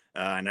too.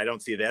 And I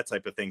don't see that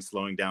type of thing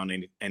slowing down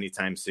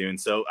anytime soon.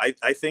 So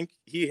I think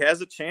he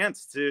has a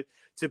chance to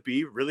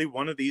be really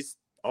one of these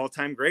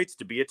all-time greats,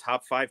 to be a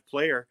top 5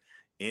 player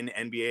in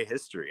NBA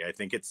history. I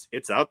think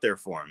it's out there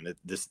for him. That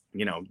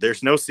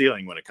there's no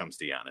ceiling when it comes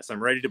to Giannis.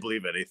 I'm ready to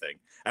believe anything.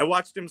 I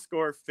watched him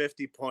score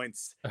 50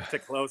 points to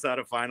close out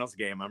a finals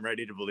game. I'm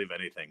ready to believe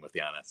anything with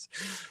Giannis.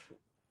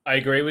 I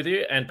agree with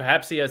you. And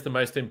perhaps he has the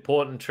most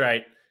important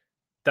trait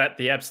that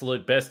the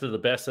absolute best of the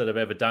best that have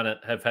ever done it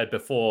have had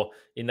before,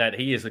 in that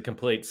he is a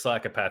complete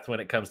psychopath when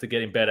it comes to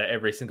getting better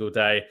every single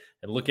day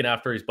and looking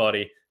after his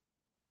body.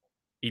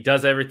 He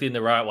does everything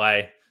the right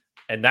way.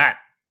 And that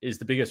is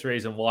the biggest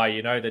reason why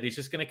that he's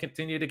just going to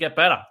continue to get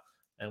better.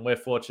 And we're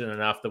fortunate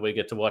enough that we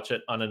get to watch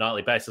it on a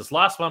nightly basis.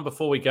 Last one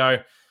before we go.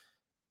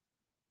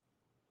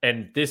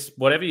 And this,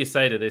 whatever you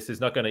say to this, is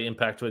not going to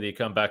impact whether you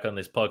come back on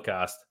this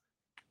podcast.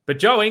 But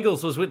Joe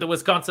Ingles was with the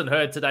Wisconsin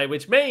Herd today,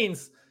 which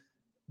means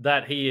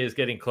that he is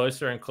getting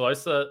closer and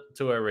closer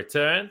to a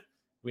return.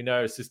 We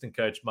know assistant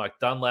coach Mike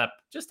Dunlap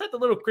just had the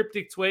little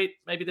cryptic tweet.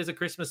 Maybe there's a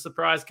Christmas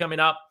surprise coming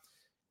up.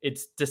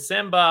 It's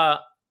December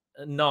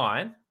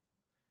 9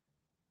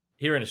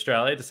 here in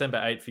Australia,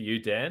 December 8 for you,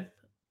 Dan.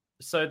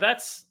 So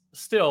that's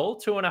still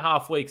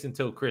 2.5 weeks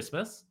until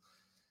Christmas.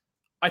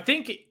 I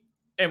think,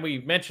 and we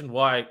mentioned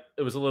why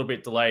it was a little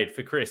bit delayed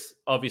for Chris,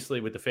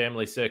 obviously with the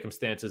family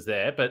circumstances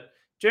there, but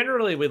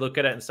generally we look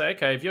at it and say,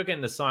 okay, if you're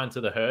getting assigned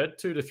to the Herd,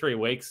 2 to 3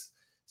 weeks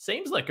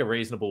seems like a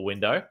reasonable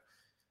window.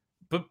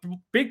 But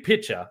big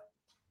picture,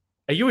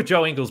 are you a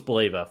Joe Ingles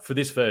believer for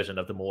this version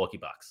of the Milwaukee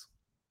Bucks?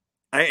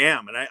 I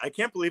am. And I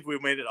can't believe we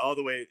made it all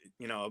the way,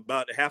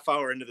 about a half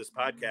hour into this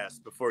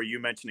podcast before you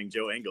mentioning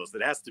Joe Ingles.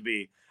 That has to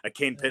be a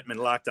Kane Pittman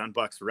Locked On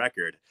Bucks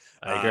record.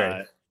 I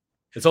agree.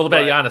 It's all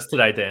about Giannis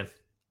today, Dan.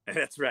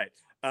 That's right.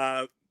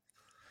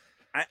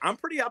 I'm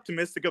pretty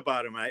optimistic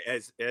about him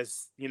as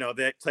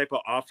that type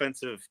of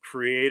offensive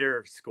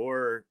creator,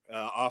 scorer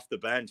off the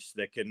bench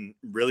that can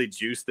really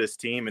juice this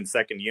team in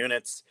second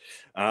units.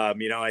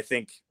 I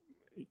think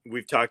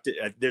we've talked,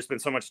 there's been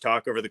so much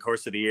talk over the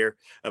course of the year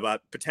about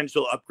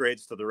potential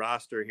upgrades to the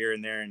roster here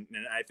and there. And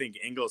I think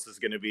Ingles is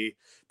going to be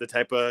the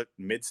type of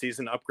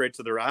midseason upgrade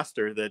to the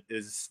roster that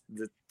is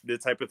the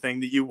type of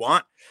thing that you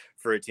want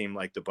for a team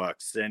like the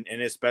Bucks. And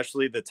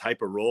especially the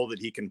type of role that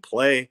he can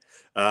play.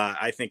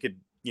 I think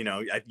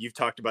you've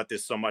talked about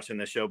this so much in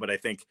the show, but I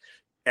think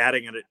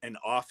adding an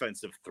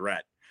offensive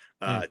threat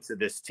to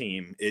this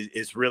team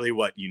is really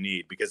what you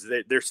need, because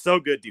they're so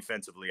good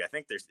defensively. I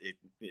think there's,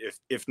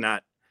 if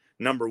not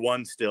number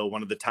one, still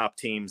one of the top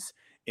teams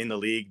in the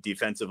league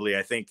defensively.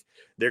 I think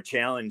their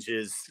challenge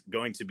is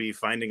going to be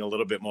finding a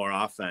little bit more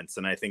offense.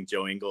 And I think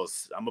Joe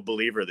Ingles, I'm a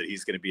believer that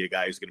he's going to be a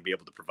guy who's going to be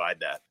able to provide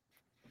that.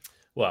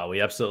 Well, we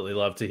absolutely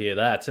love to hear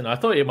that. And I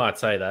thought you might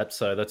say that,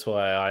 so that's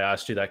why I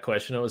asked you that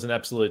question. It was an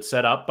absolute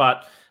setup.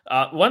 But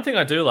one thing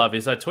I do love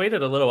is I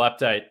tweeted a little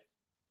update,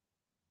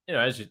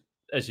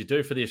 as you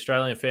do for the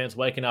Australian fans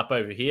waking up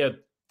over here.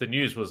 The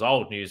news was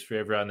old news for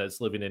everyone that's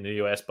living in the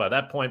US by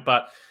that point.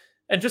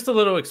 And just a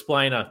little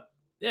explainer,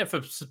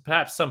 for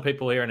perhaps some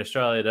people here in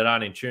Australia that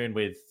aren't in tune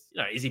with,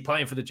 is he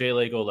playing for the G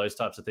League, all those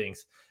types of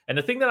things. And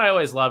the thing that I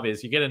always love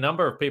is you get a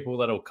number of people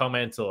that'll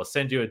comment or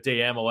send you a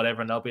DM or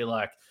whatever, and they'll be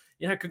like,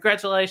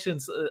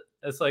 congratulations.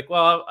 It's like,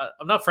 well,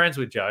 I'm not friends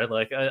with Joe.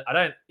 Like,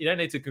 you don't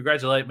need to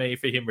congratulate me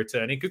for him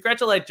returning.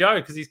 Congratulate Joe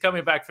because he's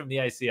coming back from the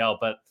ACL.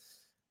 But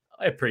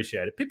I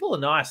appreciate it. People are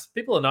nice.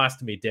 People are nice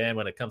to me, Dan,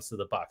 when it comes to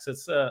the Bucks.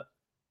 That's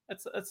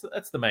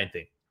the main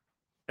thing.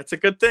 That's a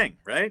good thing,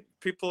 right?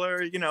 People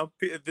are,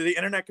 the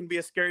internet can be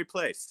a scary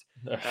place,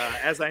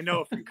 as I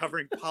know from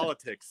covering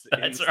politics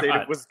in the state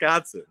of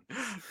Wisconsin.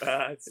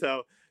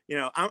 So,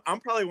 I'm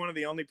probably one of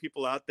the only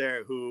people out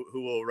there who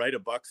will write a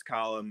Bucks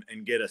column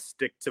and get a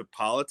stick to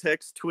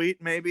politics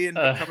tweet maybe in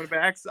coming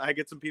back. So I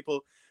get some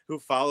people who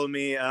follow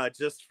me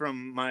just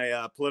from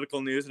my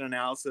political news and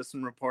analysis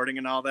and reporting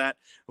and all that,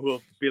 who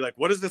will be like,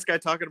 what is this guy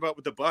talking about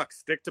with the Bucks?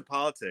 Stick to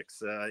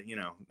politics.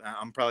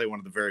 I'm probably one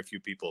of the very few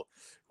people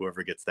who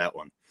ever gets that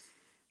one.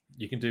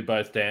 You can do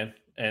both, Dan.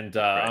 And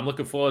right. I'm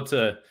looking forward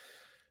to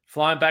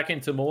flying back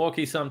into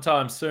Milwaukee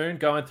sometime soon,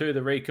 going through the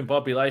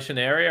recombobulation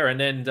area, and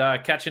then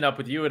catching up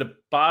with you at a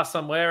bar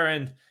somewhere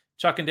and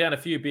chucking down a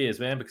few beers,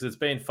 man, because it's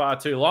been far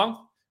too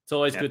long. It's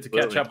always good to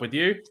catch up with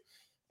you.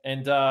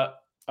 And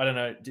I don't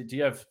know, do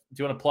you want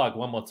to plug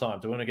one more time?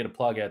 Do you want to get a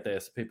plug out there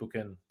so people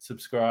can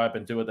subscribe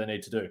and do what they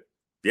need to do?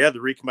 Yeah, the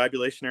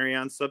Recombobulation Area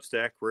on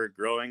Substack. We're a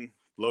growing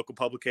local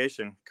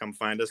publication. Come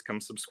find us,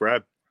 come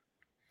subscribe.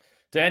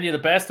 Dan, you're the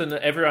best, and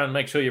everyone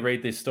make sure you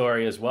read this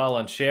story as well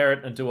and share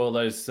it and do all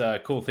those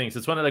cool things.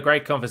 It's one of the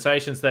great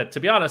conversations that, to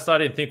be honest, I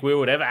didn't think we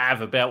would ever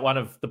have about one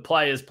of the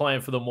players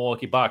playing for the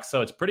Milwaukee Bucks.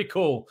 So it's pretty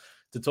cool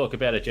to talk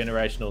about a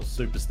generational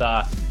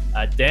superstar.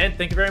 Dan,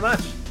 thank you very much.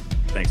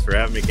 Thanks for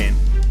having me, Kane.